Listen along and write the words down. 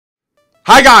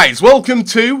Hi guys, welcome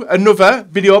to another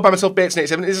video by myself,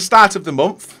 BATESON. It is the start of the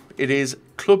month. It is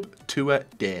Club Tour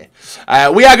Day.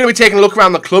 We are going to be taking a look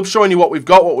around the club, showing you what we've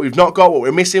got, what we've not got, what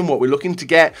we're missing, what we're looking to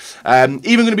get. Even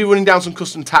going to be running down some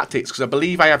custom tactics, because I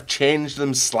believe I have changed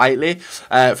them slightly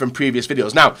from previous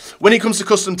videos. Now, when it comes to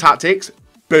custom tactics,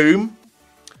 boom,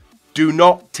 do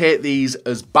not take these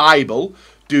as Bible.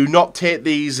 Do not take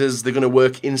these as they're going to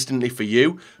work instantly for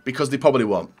you, because they probably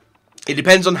won't. It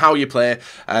depends on how you play,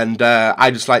 and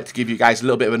I just like to give you guys a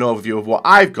little bit of an overview of what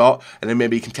I've got, and then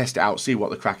maybe you can test it out, see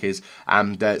what the crack is,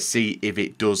 and see if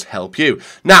it does help you.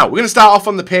 Now, we're going to start off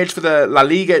on the page for the La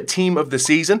Liga Team of the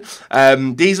Season.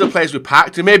 These are the players we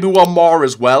packed. There may be one more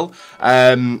as well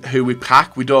who we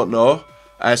pack, we don't know.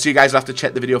 So you guys will have to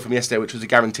check the video from yesterday, which was a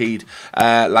guaranteed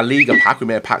La Liga pack. We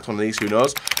may have packed one of these, who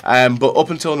knows. But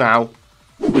up until now,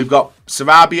 we've got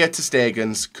Sarabia,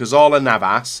 Stegens, Cazorla,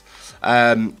 Navas,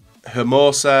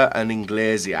 Hermosa and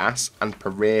Iglesias and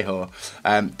Parejo.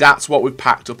 That's what we've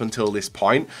packed up until this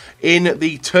point. In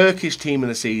the Turkish Team of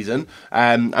the Season,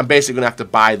 I'm basically going to have to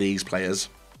buy these players.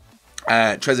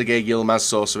 Trezeguet, Yilmaz,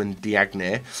 Sosa and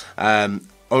Diagne.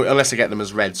 Or unless I get them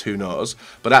as reds, who knows.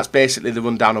 But that's basically the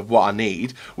rundown of what I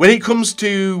need. When it comes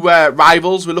to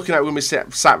rivals, we're looking at when we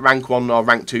sat rank 1 or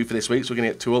rank 2 for this week. So we're going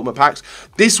to get 2 ultimate packs.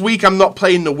 This week I'm not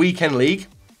playing the Weekend League.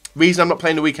 Reason I'm not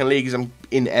playing the Weekend League is I'm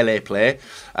in LA Play,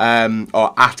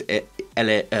 or at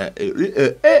LA,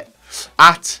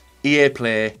 at EA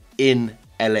Play in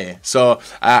LA. So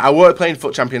I won't be playing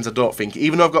Foot Champions, I don't think.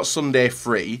 Even though I've got Sunday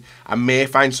free, I may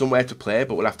find somewhere to play,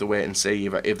 but we'll have to wait and see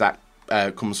if that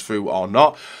comes through or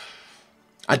not.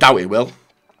 I doubt it will.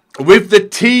 With the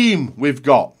team we've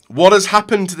got, what has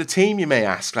happened to the team, you may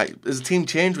ask? Like, has the team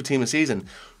changed with Team of the Season?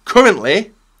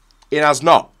 Currently, it has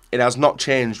not. It has not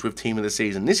changed with Team of the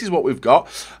Season. This is what we've got.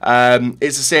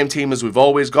 It's the same team as we've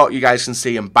always got. You guys can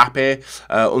see Mbappe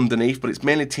underneath, but it's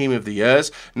mainly Team of the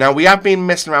Years. Now, we have been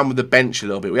messing around with the bench a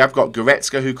little bit. We have got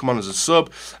Goretzka, who come on as a sub.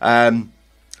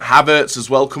 Havertz as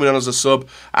well, coming on as a sub.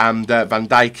 And Van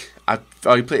Dijk,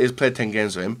 he's played 10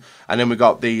 games with him. And then we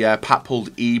got the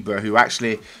Pat-pulled Ibra, who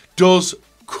actually does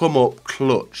come up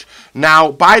clutch.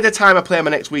 Now, by the time I play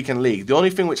my next Weekend League, the only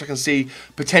thing which I can see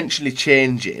potentially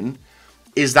changing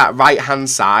is that right-hand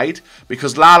side,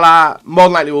 because Lala more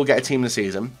than likely will get a Team of the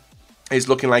Season. It's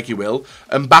looking like he will.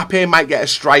 Mbappe might get a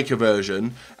striker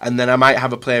version, and then I might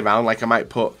have a play around. Like I might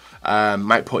put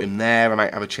him there. I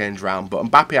might have a change round. But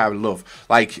Mbappe, I love.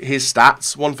 Like his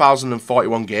stats: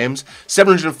 1,041 games,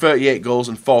 738 goals,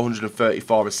 and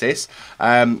 434 assists.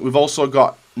 We've also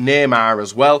got Neymar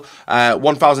as well,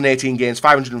 1,018 games,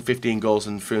 515 goals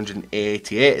and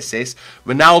 388 assists.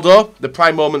 Ronaldo, the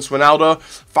prime moments Ronaldo,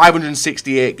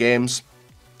 568 games,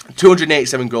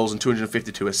 287 goals and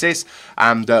 252 assists.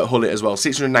 And Hullet as well,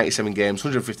 697 games,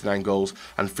 159 goals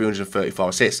and 334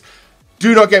 assists.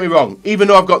 Do not get me wrong, even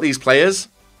though I've got these players,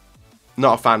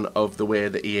 not a fan of the way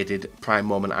that EA did prime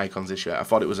moment icons this year. I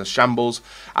thought it was a shambles,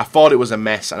 I thought it was a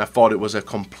mess, and I thought it was a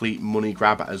complete money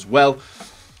grab as well.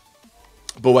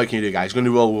 But what can you do, guys? Going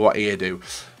to roll with what EA do.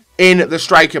 In the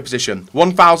striker position,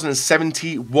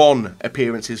 1,071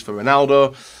 appearances for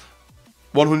Ronaldo,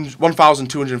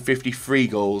 1,253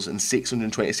 goals and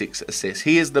 626 assists.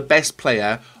 He is the best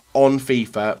player on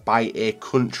FIFA by a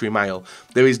country mile.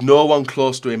 There is no one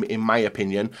close to him, in my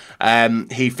opinion.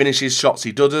 He finishes shots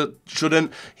he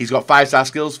shouldn't. He's got 5-star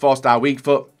skills, 4-star weak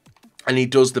foot. And he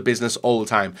does the business all the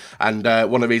time. And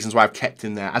one of the reasons why I've kept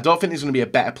him there. I don't think there's going to be a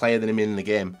better player than him in the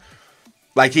game.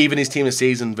 Like even his Team of the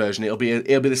Season version, it'll be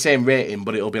the same rating,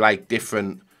 but it'll be like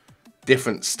different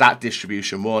stat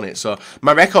distribution, won't it? So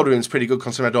my record with him is pretty good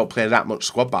considering I don't play that much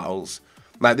squad battles.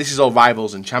 Like this is all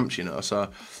rivals and champs, you know. So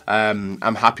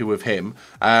I'm happy with him.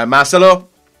 Marcelo,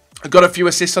 I got a few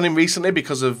assists on him recently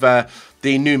because of the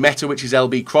new meta, which is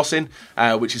LB crossing,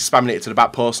 which is spamming it to the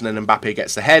back post and then Mbappe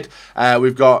gets the head.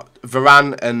 We've got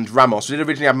Varane and Ramos. We did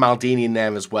originally have Maldini in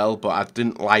there as well, but I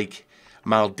didn't like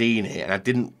Maldini and I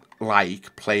didn't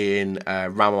like playing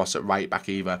Ramos at right back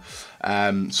either.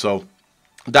 So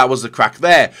that was the crack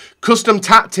there. Custom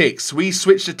tactics. We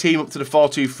switched the team up to the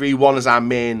 4-2-3-1 as our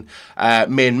main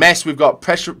mess. We've got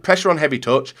pressure on heavy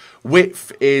touch.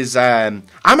 Width is... I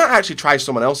might actually try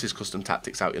someone else's custom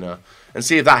tactics out, you know, and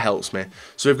see if that helps me.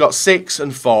 So we've got 6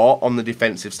 and 4 on the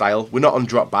defensive style. We're not on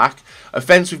drop back.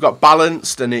 Offense, we've got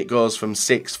balanced, and it goes from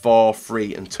 6, 4,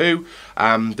 3, and 2.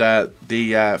 And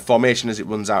the formation as it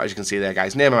runs out, as you can see there,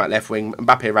 guys. Neymar at left wing,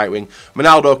 Mbappe right wing,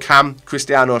 Ronaldo cam,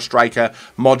 Cristiano striker,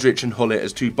 Modric and Hullet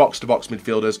as 2 box-to-box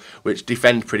midfielders, which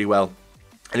defend pretty well.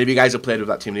 And if you guys have played with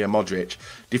that team, Modric,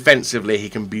 defensively he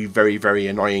can be very, very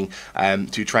annoying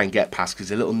to try and get past because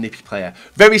he's a little nippy player.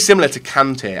 Very similar to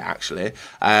Kante, actually,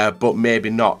 but maybe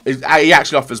not. He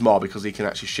actually offers more because he can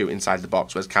actually shoot inside the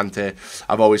box, whereas Kante,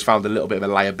 I've always found a little bit of a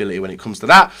liability when it comes to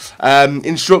that.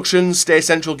 Instructions: stay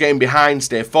central, game behind,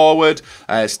 stay forward,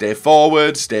 stay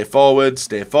forward, stay forward,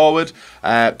 stay forward.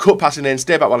 Cut passing in,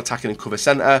 stay back while attacking and cover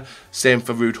centre. Same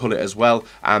for Rude Hullet as well.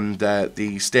 And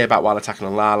the stay back while attacking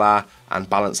on Lala and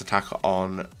balance attack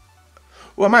on...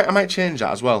 Well, I might change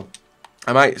that as well.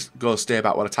 I might go stay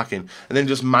back while attacking and then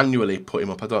just manually put him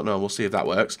up. I don't know. We'll see if that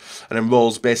works. And then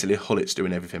rolls, basically Hullet's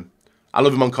doing everything. I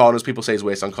love him on corners. People say he's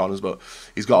waste on corners, but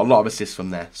he's got a lot of assists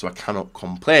from there, so I cannot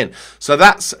complain. So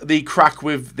that's the crack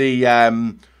with the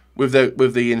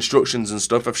instructions and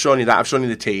stuff. I've shown you that. I've shown you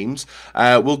the teams.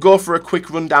 We'll go for a quick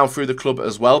rundown through the club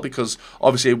as well, because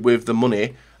obviously with the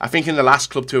money, I think in the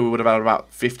last club tour we would have had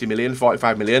about 50 million,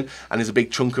 45 million, and there's a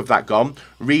big chunk of that gone.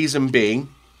 Reason being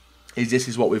is this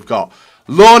is what we've got.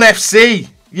 Loan FC!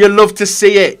 You love to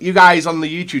see it. You guys on the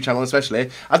YouTube channel especially.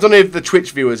 I don't know if the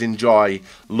Twitch viewers enjoy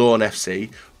Loan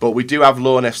FC, but we do have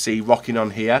Loan FC rocking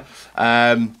on here.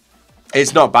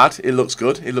 It's not bad. It looks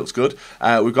good. It looks good.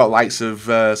 We've got likes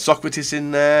of Socrates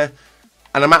in there.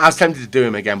 And I was tempted to do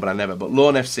him again, but I never. But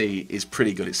Loan FC is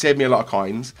pretty good. It saved me a lot of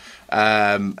coins.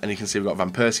 And you can see we've got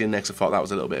Van Persie in next. I thought that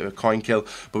was a little bit of a coin kill.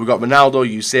 But we've got Ronaldo,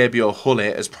 Eusebio,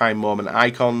 Hullet as prime moment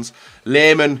icons.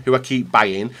 Lehman, who I keep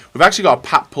buying. We've actually got a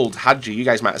Pat pulled Hadji. You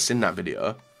guys might have seen that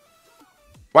video.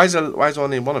 Why is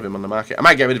only one of him on the market? I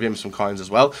might get rid of him some coins as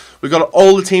well. We've got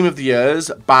all the team of the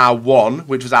years, bar one,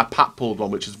 which was our Pat pulled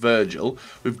one, which is Virgil.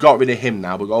 We've got rid of him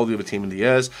now. We've got all the other team of the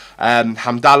years.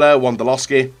 Hamdallah,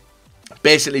 Wondolowski.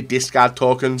 Basically discard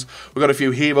tokens. We've got a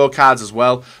few hero cards as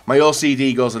well. My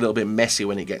OCD goes a little bit messy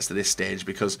when it gets to this stage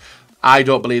because I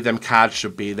don't believe them cards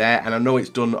should be there. And I know it's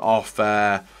done off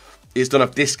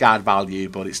discard value,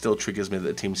 but it still triggers me that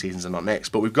the team seasons are not next.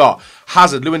 But we've got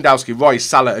Hazard, Lewandowski, Royce,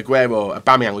 Salah, Aguero,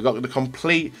 Aubameyang. We've got the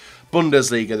complete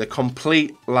Bundesliga, the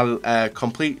complete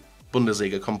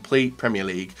Bundesliga, complete Premier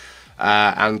League,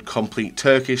 and complete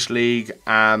Turkish League.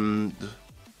 And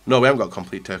no, we haven't got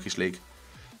complete Turkish League.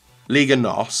 Liga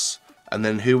NOS, and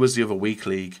then who was the other weak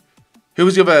league? Who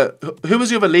was the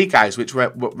other league, guys, which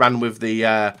ran with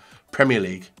the Premier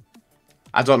League?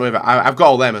 I don't know if I've got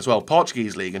all them as well.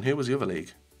 Portuguese league, and who was the other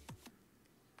league?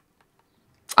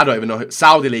 I don't even know.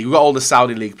 Saudi league. We've got all the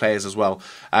Saudi league players as well,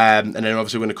 and then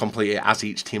obviously we're going to complete it as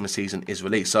each team of season is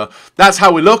released. So that's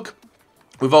how we look.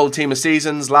 With all the team of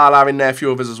seasons, Lala in there, a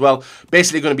few others as well.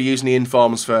 Basically going to be using the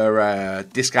informs for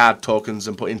discard tokens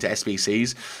and put into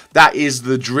SBCs. That is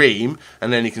the dream.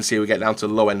 And then you can see we get down to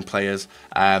low-end players,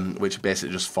 which are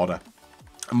basically just fodder.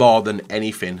 More than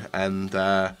anything. And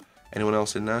anyone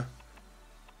else in there?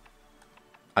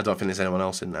 I don't think there's anyone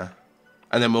else in there.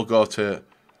 And then we'll go to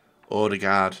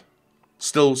Odegaard.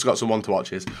 Still got some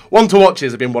one-to-watches.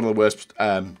 One-to-watches have been one of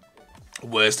the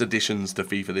worst additions to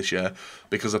FIFA this year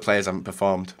because the players haven't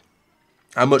performed.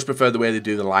 I much prefer the way they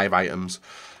do the live items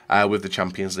with the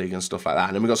Champions League and stuff like that.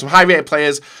 And then we've got some high-rated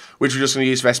players, which we're just going to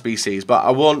use for SBCs, but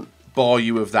I won't bore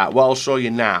you with that. What I'll show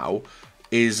you now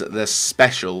is the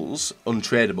specials,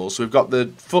 untradeable. So we've got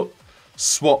the foot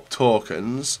swap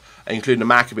tokens, including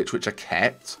the Markovic, which are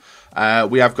kept.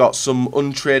 We have got some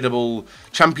untradeable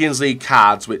Champions League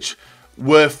cards, which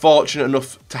we're fortunate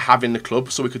enough to have in the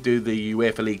club, so we could do the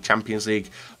UEFA League, Champions League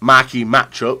marquee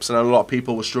matchups, and a lot of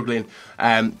people were struggling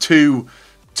to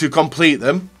complete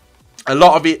them. A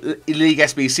lot of League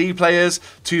SBC players,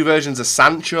 2 versions of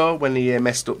Sancho when he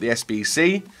messed up the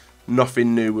SBC.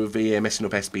 Nothing new with VA messing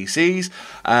up SBCs.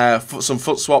 Some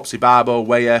foot swaps, Ibarbo,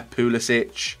 Weyer,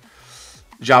 Pulisic,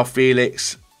 João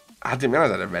Felix. I didn't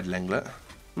realise I had a red Lenglet.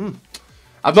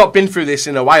 I've not been through this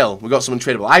in a while. We've got some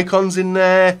untradeable icons in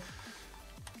there.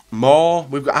 More.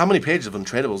 We've got, how many pages of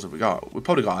untradables have we got? We've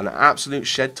probably got an absolute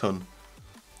shed ton.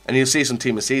 And you'll see some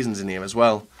team of seasons in here as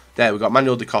well. There, we've got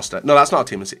Manuel da Costa. No, that's not a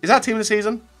team of season. Is that a team of the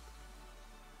season?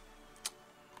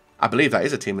 I believe that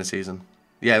is a team of the season.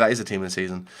 Yeah, that is a team of the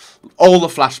season. All the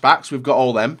flashbacks, we've got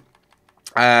all them.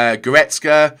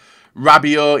 Goretzka,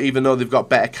 Rabiot, even though they've got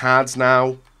better cards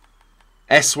now.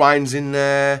 S-Wine's in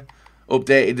there.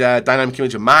 Updated dynamic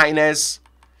image of Martinez.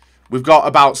 We've got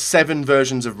about 7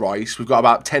 versions of Royce. We've got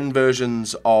about 10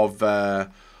 versions of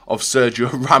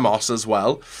Sergio Ramos as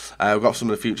well. We've got some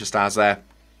of the future stars there.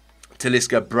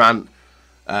 Talisca, Brandt,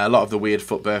 a lot of the weird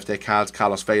foot birthday cards.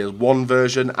 Carlos Valla's 1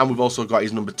 version. And we've also got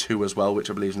his number 2 as well, which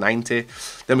I believe is 90.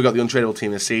 Then we've got the untradeable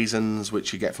team of seasons,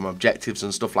 which you get from objectives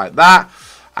and stuff like that.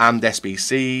 And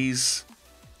SBCs.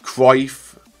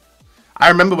 Cruyff. I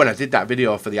remember when I did that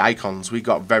video for the icons, we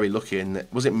got very lucky. And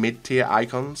was it mid-tier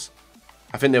icons?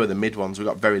 I think they were the mid ones. We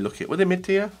got very lucky. Were they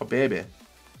mid-tier or baby?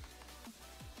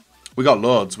 We got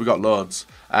loads. We got loads.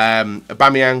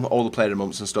 Aubameyang, all the player of the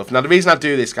months and stuff. Now, the reason I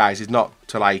do this, guys, is not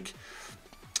to like...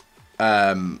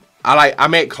 I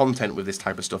make content with this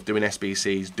type of stuff, doing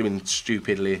SBCs, doing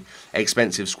stupidly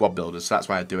expensive squad builders. So that's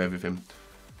why I do everything.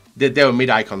 They were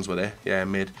mid icons, were they? Yeah,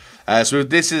 mid. So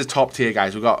this is top tier,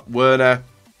 guys. We've got Werner,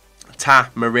 Ta,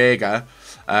 Marega,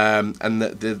 and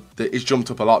it's jumped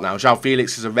up a lot now. João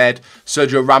Felix is a red.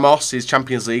 Sergio Ramos, his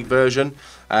Champions League version.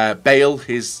 Bale,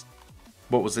 his,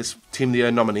 what was this? Team of the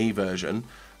Year nominee version.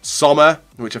 Sommer,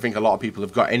 which I think a lot of people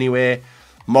have got anyway.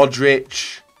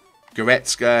 Modric,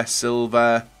 Goretzka,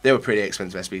 Silva. They were pretty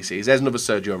expensive SBCs. There's another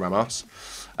Sergio Ramos.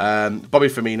 Bobby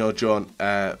Firmino,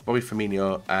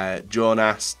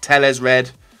 Jonas, Tellez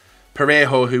red.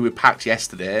 Parejo, who we packed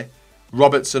yesterday.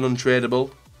 Robertson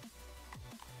untradeable.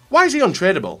 Why is he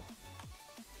untradeable?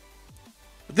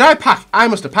 Did I pack? I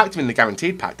must have packed him in the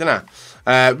guaranteed pack, didn't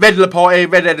I? Red Laporte,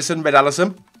 red Edison, red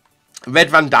Allison.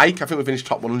 Red Van Dijk, I think we finished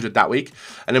top 100 that week.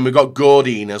 And then we've got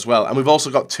Gordine as well. And we've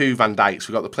also got 2 Van Dijks.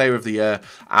 We've got the Player of the Year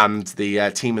and the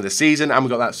Team of the Season. And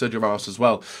we've got that Sergio Ramos as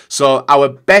well. So our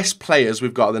best players,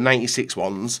 we've got the 96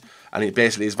 ones. And it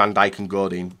basically is Van Dijk and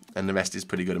Gordine. And the rest is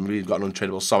pretty good. And we've got an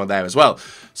untradeable Sommer there as well.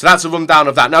 So that's a rundown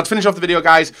of that. Now to finish off the video,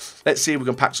 guys, let's see if we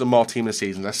can pack some more Team of the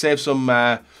Season. I saved some...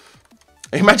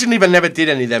 imagine if I never did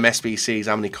any of them SBCs,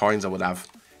 how many coins I would have.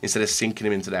 Instead of sinking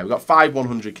them into there. We've got 5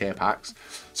 100k packs.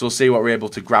 So we'll see what we're able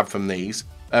to grab from these.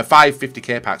 5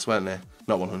 50k packs, weren't they?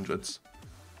 Not 100s.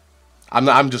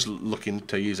 I'm just looking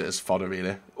to use it as fodder,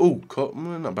 really. Oh, cut.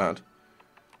 Not bad.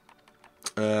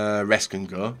 Rest can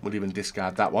go. We'll even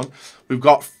discard that one. We've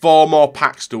got 4 more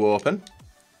packs to open.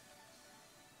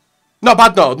 Not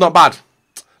bad, no. Not bad.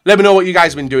 Let me know what you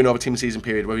guys have been doing over Team Season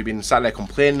period. Whether you've been sat there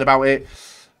complaining about it,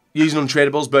 using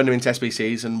untradables, burning them into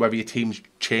SBCs, and whether your team's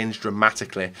changed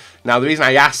dramatically. Now, the reason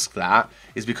I ask that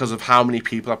is because of how many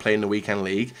people are playing the weekend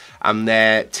league and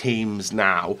their teams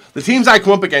now. The teams I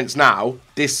come up against now,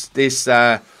 this stage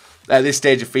of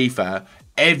FIFA,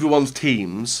 everyone's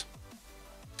teams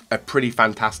are pretty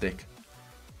fantastic.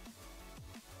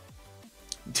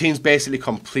 Teams basically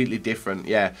completely different,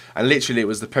 yeah. And literally, it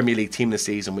was the Premier League Team of the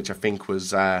Season, which I think was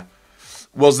the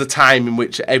time in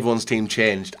which everyone's team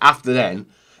changed. After then,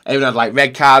 everyone had like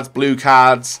red cards, blue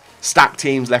cards, stacked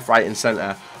teams left, right and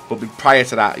centre. But prior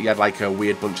to that, you had like a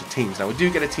weird bunch of teams. Now, we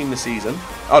do get a Team of the Season.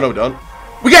 Oh, no, we don't.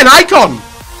 We get an icon!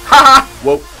 Haha!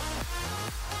 Whoa.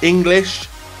 English.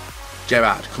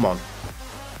 Gerrard, come on.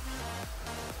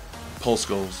 Paul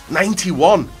Scholes.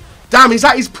 91. Damn, is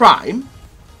that his prime?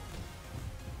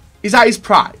 Is that his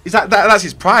prime? That's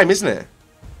his prime, isn't it?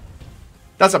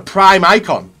 That's a prime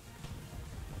icon.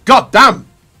 God damn.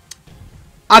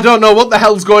 I don't know what the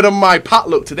hell's going on my pat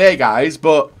look today, guys,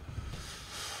 but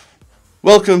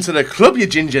welcome to the club, you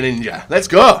Ginger Ninja. Let's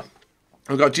go.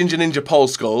 We've got Ginger Ninja Paul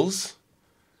Scholes.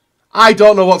 I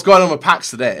don't know what's going on with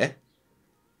packs today.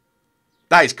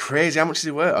 That is crazy. How much is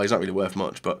he worth? Oh, he's not really worth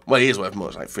much, but... Well, he is worth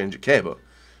much, like 300k, but...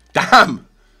 Damn!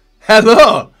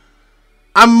 Hello!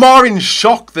 I'm more in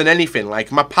shock than anything.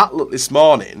 Like, my pat look this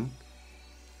morning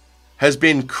has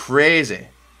been crazy.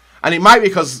 And it might be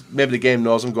because maybe the game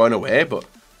knows I'm going away, but...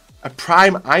 A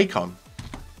prime icon.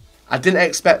 I didn't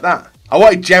expect that. I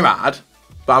wanted Gerrard,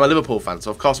 but I'm a Liverpool fan,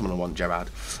 so of course I'm going to want Gerrard.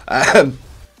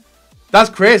 That's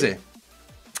crazy.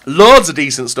 Loads of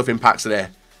decent stuff in packs today.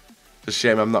 It's a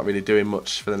shame I'm not really doing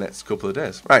much for the next couple of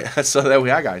days. Right, so there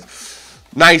we are, guys.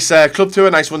 Nice club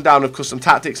tour, nice rundown of custom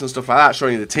tactics and stuff like that.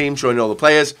 Showing you the team, showing you all the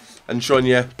players, and showing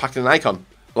you packing an icon.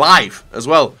 Live as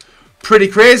well. Pretty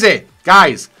crazy.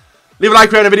 Guys, leave a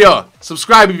like on the video.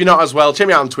 Subscribe if you're not as well. Check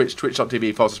me out on Twitch,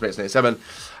 twitch.tv/Space87.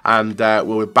 And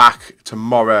we'll be back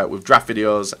tomorrow with draft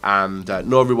videos and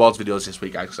no rewards videos this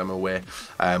week, guys, because I'm away.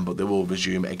 But they will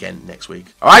resume again next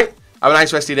week. All right? Have a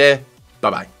nice rest of your day.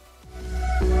 Bye-bye.